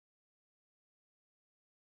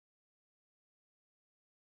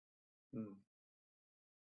Mm.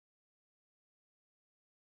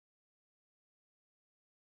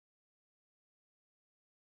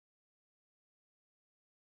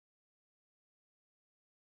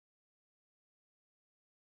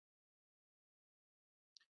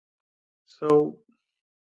 So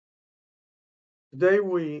today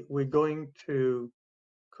we're going to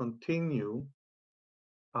continue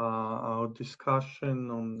our discussion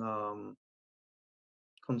on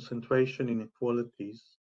concentration inequalities.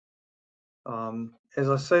 As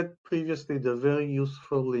I said previously, they're very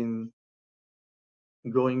useful in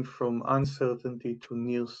going from uncertainty to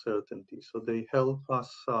near certainty. So they help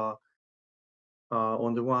us,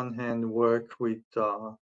 on the one hand, work with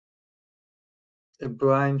a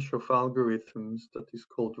branch of algorithms that is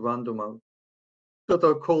called that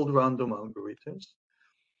are called random algorithms.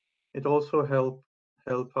 It also help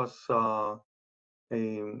us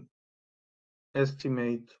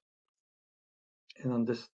estimate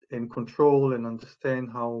and control and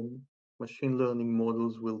understand how machine learning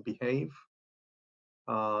models will behave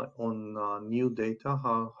on new data,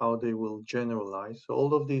 how they will generalize. So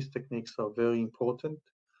all of these techniques are very important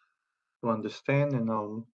to understand, and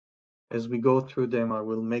as we go through them, I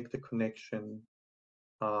will make the connection.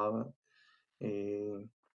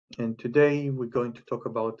 And today we're going to talk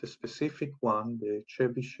about a specific one, the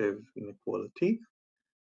Chebyshev inequality.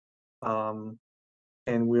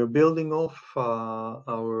 And we are building off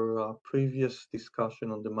our previous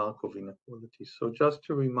discussion on the Markov inequality. So just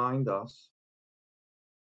to remind us,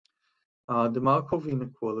 the Markov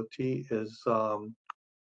inequality is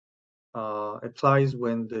applies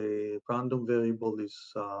when the random variable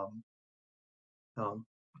is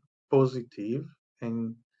positive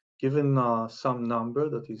and given some number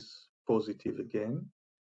that is positive again,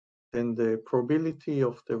 then the probability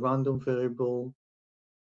of the random variable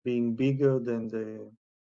being bigger than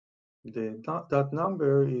that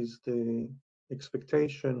number is the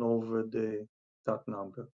expectation over that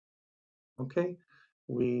number. Okay,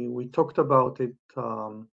 we talked about it.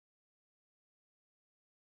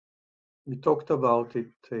 We talked about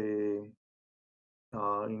it in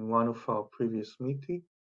one of our previous meetings.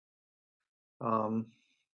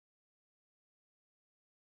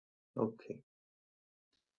 Okay,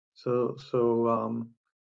 so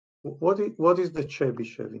what is the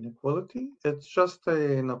Chebyshev inequality? It's just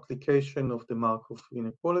an application of the Markov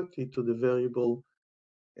inequality to the variable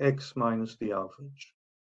x minus the average.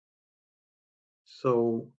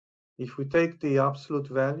 So if we take the absolute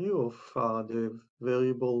value of the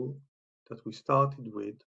variable that we started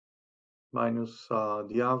with minus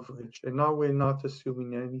the average, and now we're not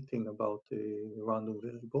assuming anything about the random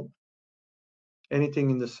variable, anything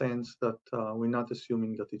in the sense that we're not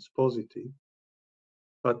assuming that it's positive.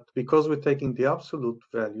 But because we're taking the absolute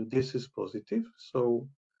value, this is positive. So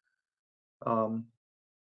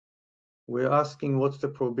we're asking what's the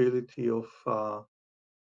probability of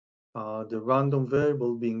the random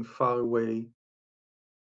variable being far away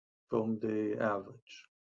from the average,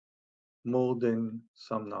 more than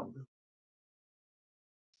some number.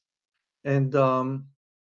 And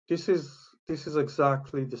this is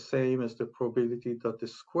exactly the same as the probability that the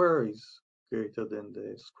square is greater than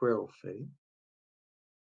the square of A.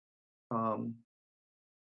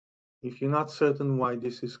 If you're not certain why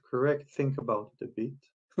this is correct, think about it a bit.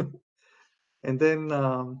 And then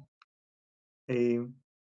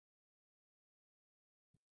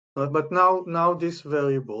but now this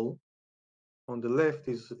variable on the left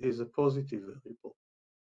is a positive variable.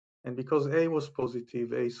 And because A was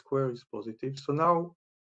positive, A squared is positive. So now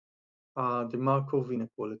the Markov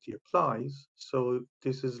inequality applies. So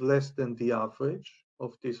this is less than the average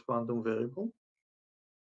of this random variable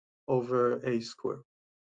over A squared.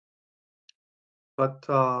 But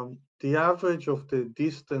the average of the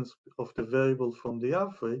distance of the variable from the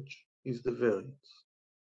average is the variance.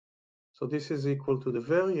 So this is equal to the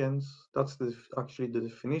variance. That's actually the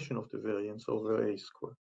definition of the variance over A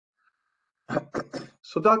squared.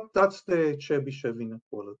 So that's the Chebyshev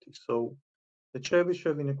inequality. So the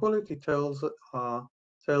Chebyshev inequality tells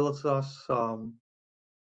us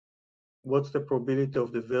what's the probability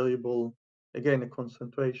of the variable, again, a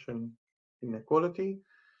concentration inequality,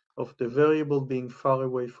 of the variable being far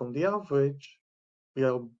away from the average. We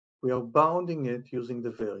are bounding it using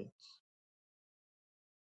the variance.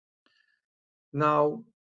 Now,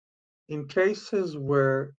 in cases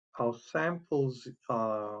where our samples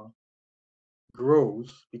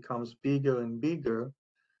becomes bigger and bigger,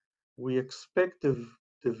 we expect the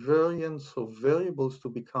variance of variables to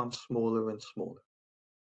become smaller and smaller.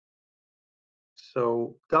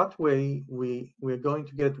 So that way, we're going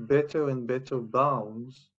to get better and better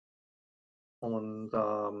bounds on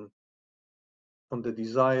the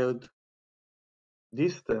desired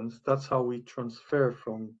distance, that's how we transfer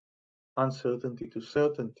from uncertainty to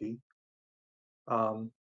certainty.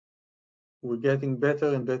 We're getting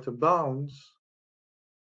better and better bounds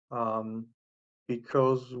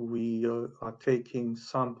because we are taking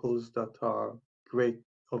samples that are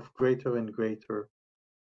of greater and greater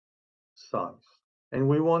size. And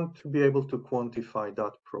we want to be able to quantify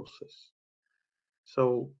that process.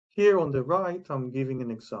 So here on the right, I'm giving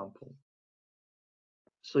an example.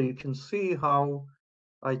 So you can see how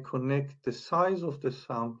I connect the size of the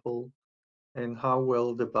sample and how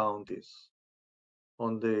well the bound is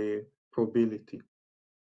on the probability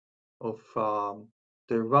of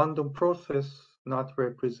the random process not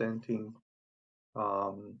representing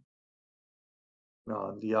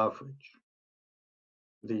the average,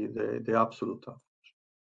 the absolute average.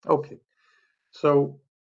 Okay, so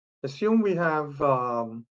assume we have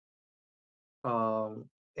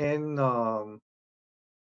n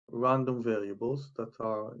random variables that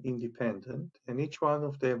are independent, and each one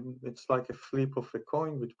of them, it's like a flip of a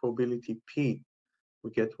coin with probability p.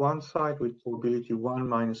 We get one side, with probability 1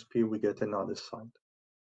 minus p, we get another side.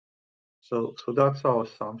 So that's our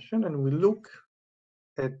assumption, and we look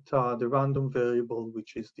at the random variable,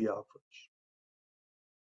 which is the average.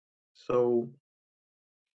 So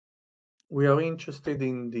we are interested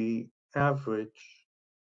in the average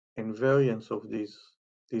and variance of this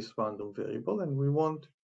random variable, and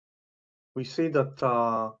we see that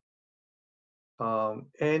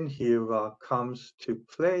n here comes to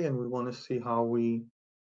play, and we want to see how we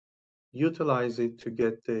utilize it to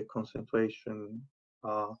get the concentration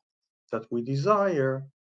that we desire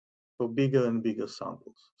for bigger and bigger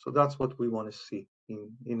samples. So that's what we want to see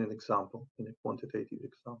in an example, in a quantitative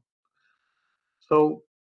example. So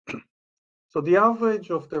the average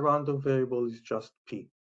of the random variable is just p,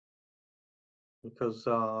 because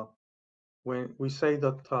when we say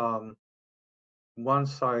that one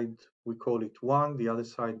side we call it 1, the other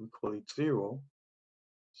side we call it 0.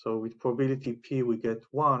 So with probability p we get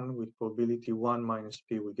 1, with probability 1 minus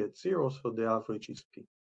p we get 0, so the average is p.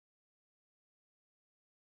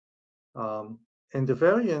 And the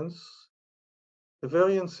variance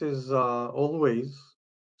is always,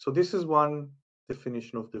 so this is one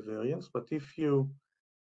definition of the variance, but if you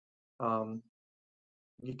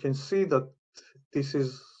can see that this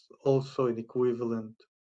is also an equivalent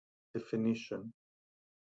definition.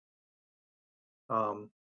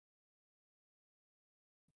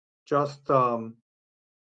 Just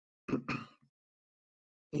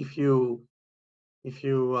if you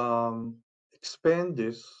expand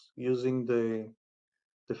this using the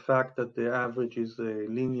fact that the average is a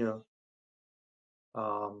linear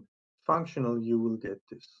functional, you will get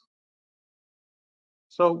this.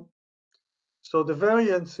 So the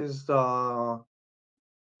variance is the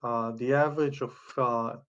average of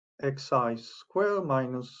xi square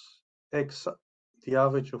minus x, the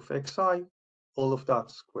average of xi, all of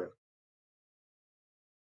that square.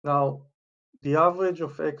 Now, the average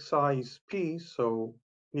of xi is p, so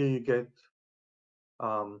here you get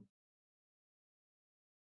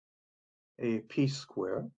a p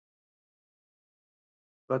square.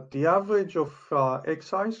 But the average of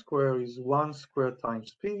xi square is 1 square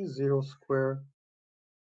times p, 0 square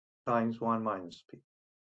times 1 minus p.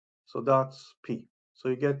 So that's p. So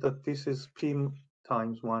you get that this is p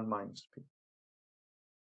times 1 minus p.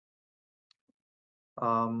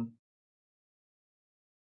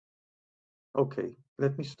 Okay,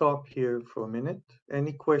 let me stop here for a minute.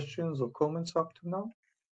 Any questions or comments up to now?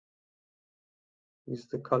 Is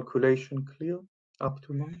the calculation clear up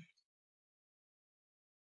to now?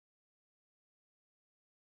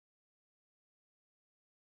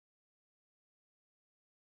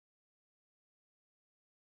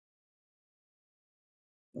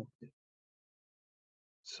 Okay.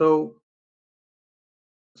 So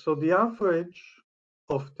the average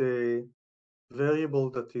of the variable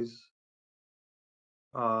that is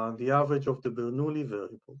the average of the Bernoulli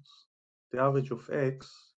variables, the average of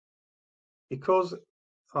x, because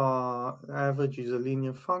average is a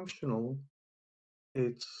linear functional,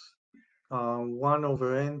 it's 1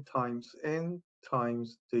 over n times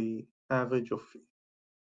the average of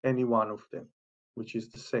any one of them, which is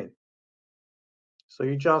the same. So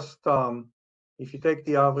you just, if you take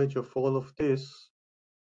the average of all of this,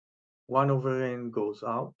 1 over n goes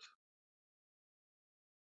out.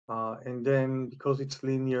 And then because it's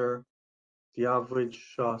linear, the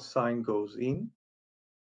average sign goes in.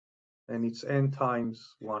 And it's n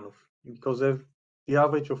times 1 of, because the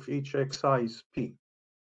average of each xi is p.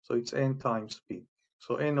 So it's n times p.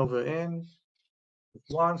 So n over n is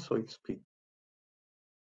 1, so it's p.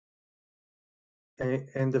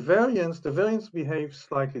 And the variance behaves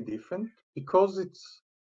slightly different. because it's,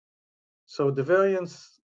 so the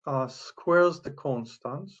variance squares the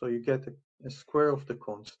constant, so you get a square of the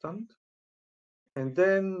constant. And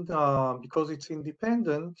then because it's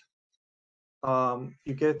independent,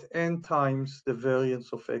 you get n times the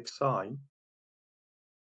variance of xi,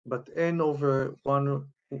 but n over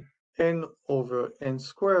n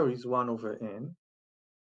squared is 1 over n,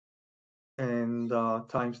 and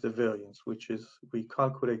times the variance, which is, we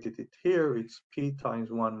calculated it here, it's p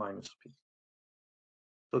times 1 minus p.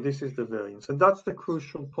 So this is the variance, and that's the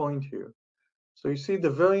crucial point here. So you see the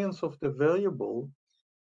variance of the variable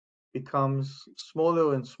becomes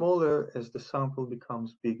smaller and smaller as the sample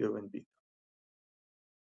becomes bigger and bigger.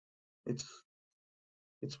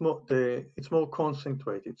 It's more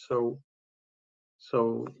concentrated. So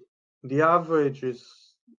the average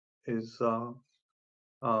is the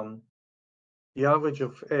average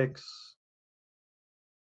of x.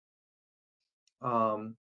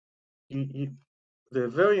 The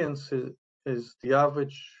variance is the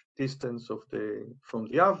average distance of from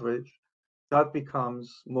the average. That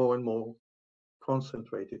becomes more and more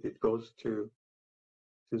concentrated. It goes to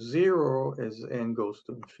 0 as n goes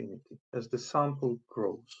to infinity, as the sample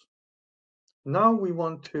grows. Now we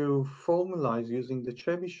want to formalize, using the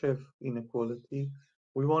Chebyshev inequality,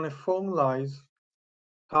 we want to formalize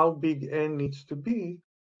how big n needs to be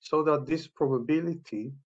so that this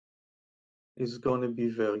probability is going to be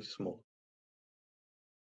very small.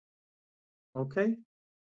 Okay?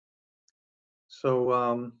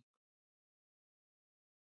 So,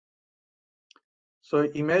 so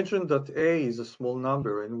imagine that a is a small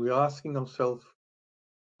number, and we're asking ourselves,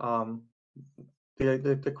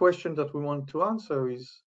 the question that we want to answer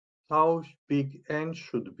is how big n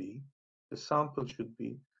should be, the sample should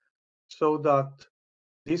be, so that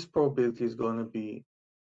this probability is going to be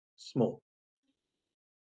small.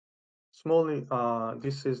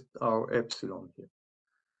 This is our epsilon here.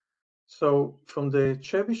 So from the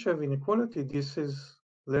Chebyshev inequality, this is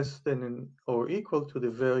less than or equal to the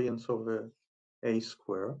variance over a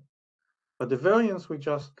squared. But the variance we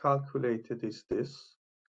just calculated is this.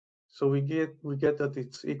 So we get that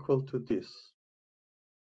it's equal to this.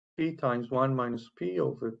 P times 1 minus p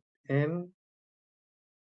over n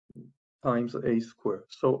times a squared.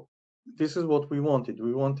 So this is what we wanted.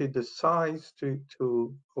 We wanted the size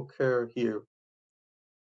to occur here.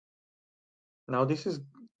 Now this is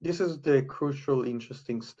the crucial,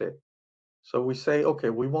 interesting step. So we say, okay,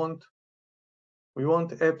 we want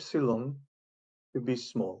epsilon to be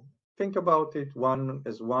small. Think about it, 1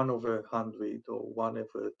 as 1 over 100 or 1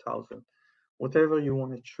 over 1,000, whatever you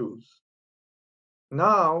want to choose.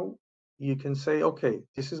 Now you can say, okay,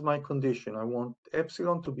 this is my condition. I want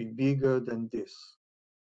epsilon to be bigger than this,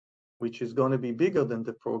 which is going to be bigger than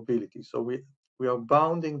the probability. So we are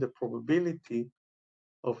bounding the probability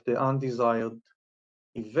of the undesired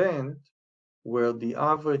event, where the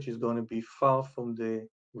average is going to be far from the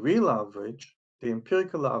real average. The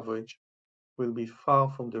empirical average will be far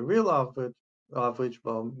from the real average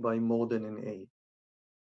by more than an A.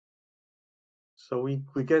 So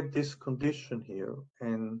we get this condition here,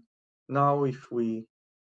 and now if we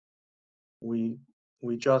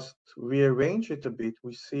just rearrange it a bit,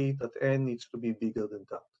 we see that n needs to be bigger than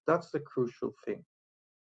that. That's the crucial thing.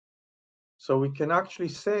 So we can actually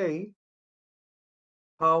say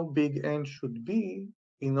how big n should be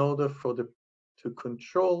in order to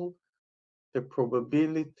control the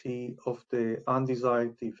probability of the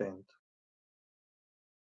undesired event,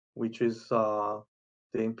 which is the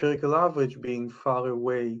empirical average being far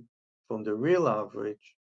away from the real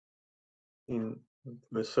average in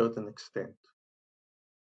a certain extent.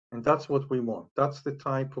 And that's what we want. That's the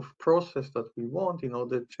type of process that we want in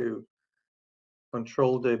order to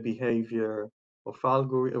control the behavior of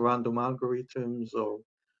random algorithms,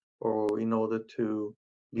 or in order to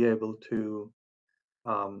be able to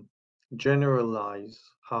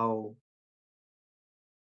generalize how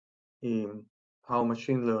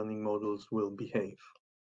machine learning models will behave.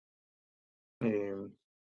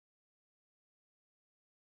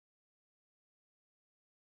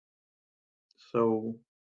 So,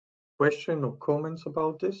 question or comments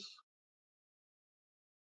about this?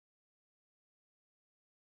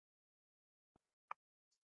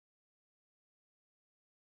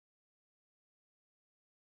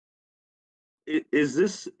 Is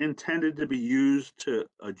this intended to be used to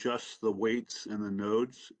adjust the weights in the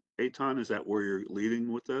nodes, Eitan? Is that where you're leading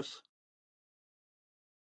with this?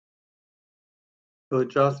 To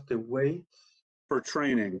adjust the weights? For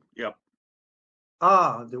training, yep.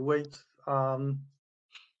 The weights.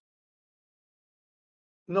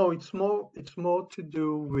 No, it's more to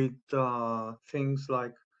do with things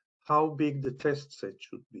like how big the test set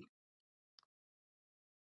should be.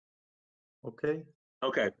 Okay.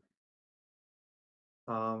 Okay.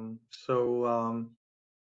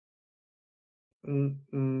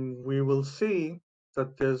 We will see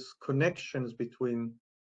that there's connections between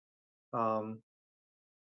the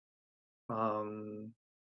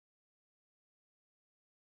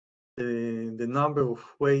number of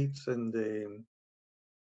weights and the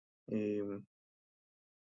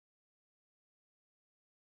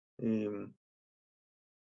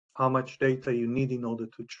how much data you need in order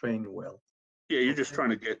to train well. Yeah, you're just trying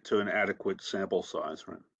to get to an adequate sample size,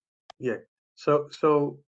 right? Yeah. So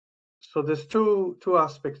there's two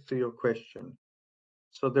aspects to your question.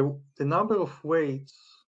 So the number of weights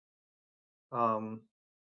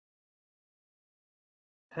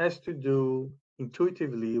has to do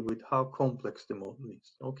intuitively with how complex the model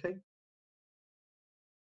is. Okay.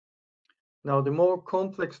 Now, the more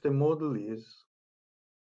complex the model is,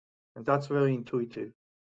 and that's very intuitive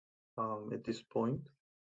at this point,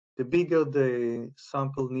 the bigger the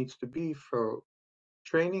sample needs to be for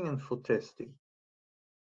training and for testing.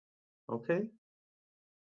 Okay?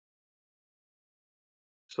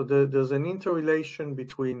 So there's an interrelation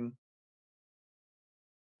between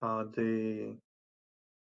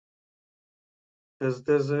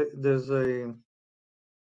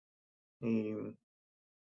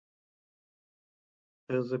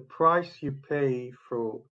there's a price you pay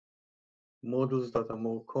for models that are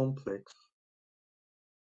more complex.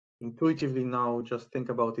 Intuitively now, just think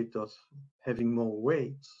about it as having more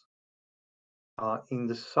weights in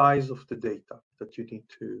the size of the data that you need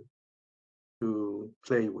to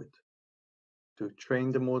play with, to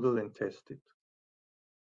train the model and test it.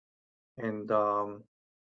 And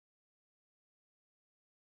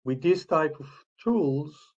with this type of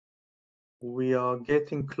tools, we are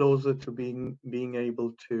getting closer to being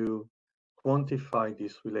able to quantify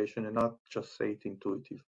this relation and not just say it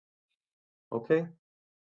intuitive. Okay?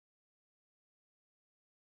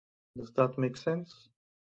 Does that make sense?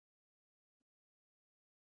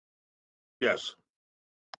 Yes.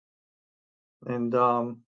 And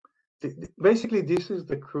basically, this is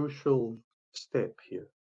the crucial step here.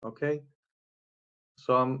 Okay?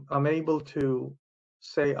 So I'm able to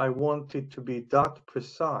say I want it to be that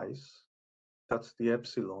precise. That's the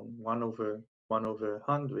epsilon, 1 over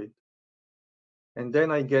 100. And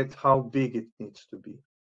then I get how big it needs to be.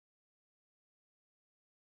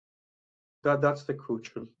 That's the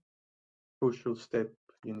crucial step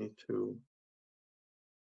you need to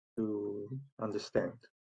understand.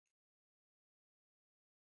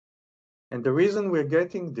 And the reason we're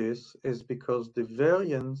getting this is because the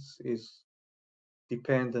variance is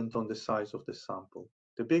dependent on the size of the sample.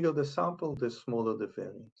 The bigger the sample, the smaller the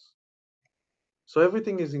variance. So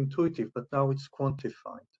everything is intuitive, but now it's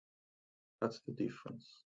quantified. That's the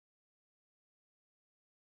difference.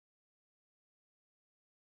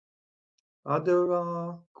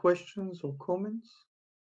 Other questions or comments?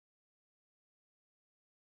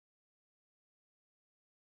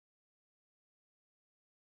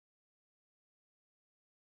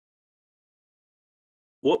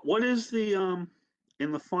 What is the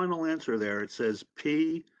in the final answer there? It says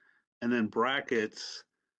P and then brackets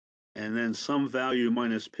and then some value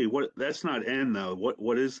minus P. What, that's not N though.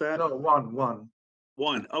 What is that? No, one.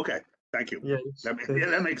 1. Okay. Thank you. Yeah,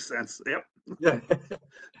 that makes sense. Yep. Yeah,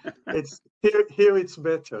 it's here. It's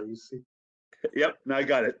better. You see. Yep. Now I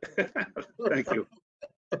got it. Thank you.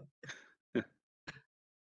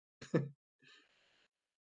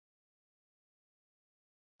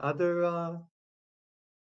 Other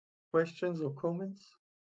questions or comments?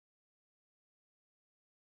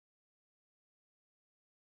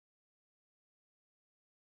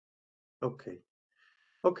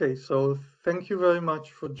 Okay, so thank you very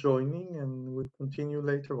much for joining, and we'll continue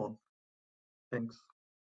later on. Thanks.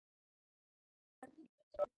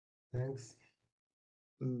 Thanks.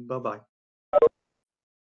 Bye-bye.